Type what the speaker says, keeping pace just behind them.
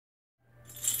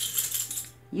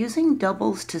Using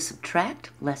doubles to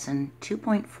subtract, lesson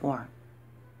 2.4.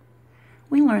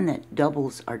 We learned that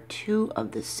doubles are two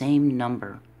of the same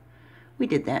number. We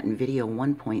did that in video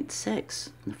 1.6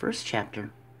 in the first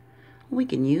chapter. We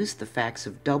can use the facts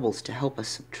of doubles to help us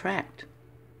subtract.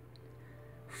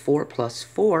 4 plus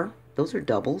 4, those are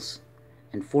doubles,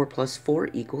 and 4 plus 4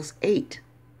 equals 8.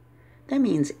 That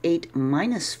means 8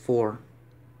 minus 4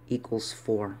 equals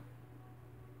 4.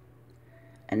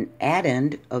 An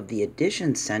addend of the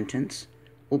addition sentence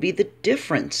will be the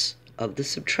difference of the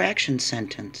subtraction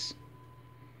sentence.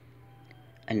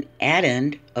 An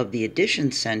addend of the addition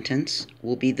sentence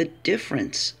will be the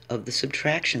difference of the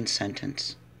subtraction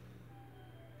sentence.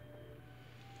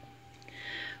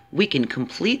 We can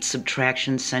complete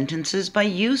subtraction sentences by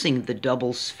using the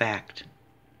doubles fact.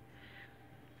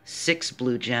 6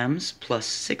 blue gems plus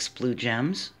 6 blue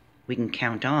gems, we can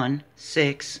count on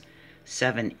 6,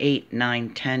 7, 8,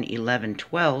 9, 10, 11,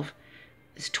 12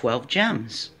 is 12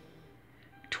 gems.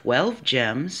 12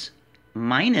 gems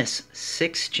minus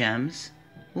 6 gems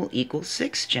will equal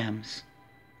 6 gems.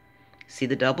 See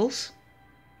the doubles?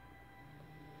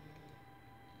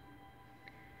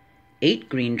 8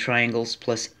 green triangles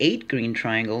plus 8 green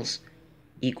triangles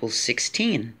equals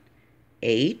 16.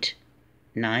 8,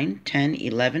 9, 10,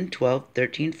 11, 12,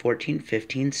 13, 14,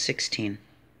 15, 16.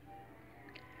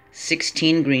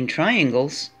 16 green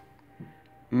triangles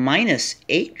minus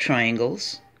 8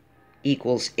 triangles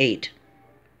equals 8.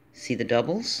 See the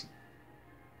doubles?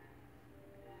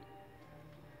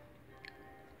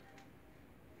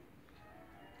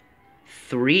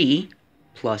 Three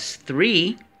plus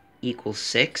 3 equals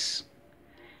 6,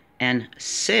 and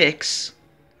 6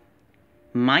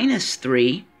 minus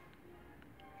 3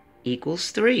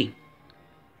 equals 3.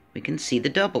 We can see the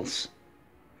doubles.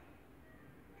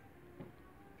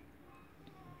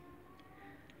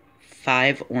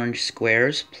 5 orange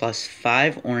squares plus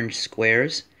 5 orange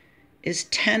squares is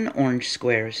 10 orange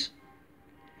squares.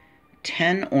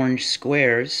 10 orange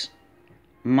squares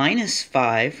minus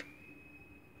 5,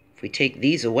 if we take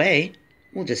these away,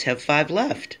 we'll just have 5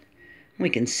 left. We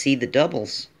can see the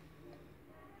doubles.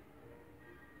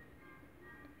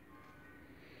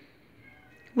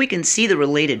 We can see the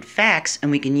related facts, and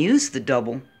we can use the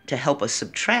double to help us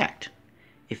subtract.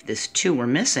 If this 2 were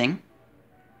missing,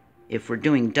 if we're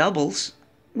doing doubles,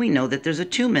 we know that there's a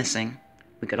 2 missing.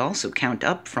 We could also count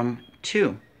up from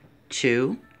 2.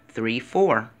 2, 3,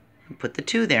 4. And put the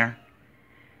 2 there.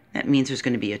 That means there's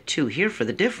going to be a 2 here for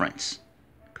the difference,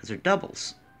 because they're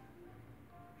doubles.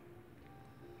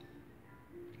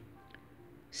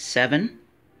 7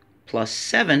 plus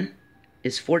 7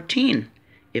 is 14.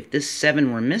 If this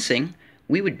 7 were missing,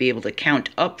 we would be able to count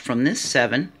up from this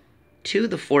 7 to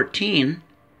the 14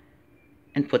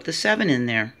 and put the 7 in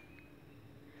there.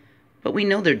 But we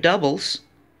know they're doubles,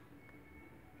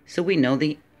 so we know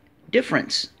the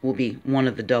difference will be one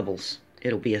of the doubles.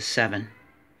 It'll be a 7.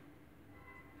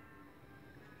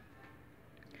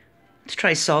 Let's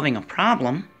try solving a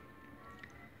problem.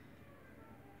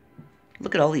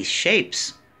 Look at all these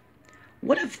shapes.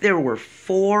 What if there were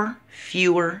 4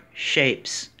 fewer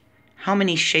shapes? How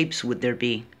many shapes would there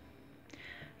be?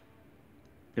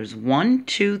 There's 1,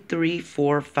 2, 3,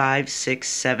 4, 5, 6,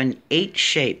 7, 8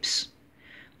 shapes.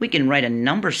 We can write a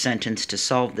number sentence to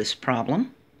solve this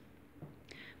problem.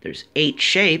 There's 8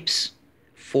 shapes,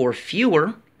 4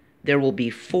 fewer. There will be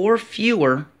 4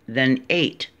 fewer than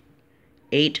 8.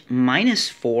 8 minus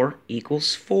 4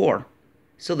 equals 4.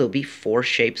 So there'll be 4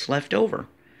 shapes left over.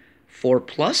 4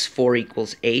 plus 4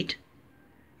 equals 8.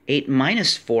 8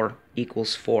 minus 4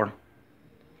 equals 4.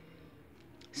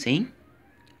 See?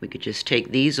 We could just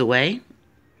take these away.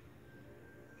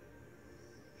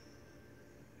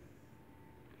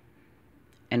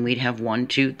 And we'd have 1,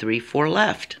 2, 3, 4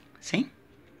 left. See?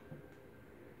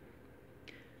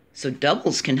 So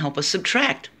doubles can help us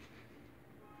subtract.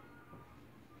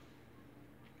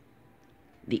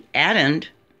 The addend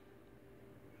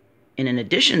in an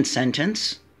addition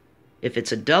sentence, if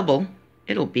it's a double,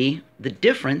 it'll be the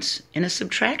difference in a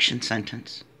subtraction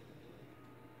sentence.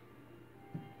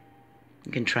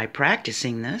 You can try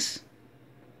practicing this.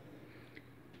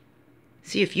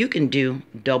 See if you can do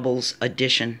doubles,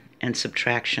 addition, and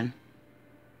subtraction.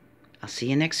 I'll see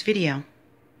you next video.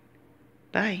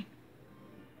 Bye.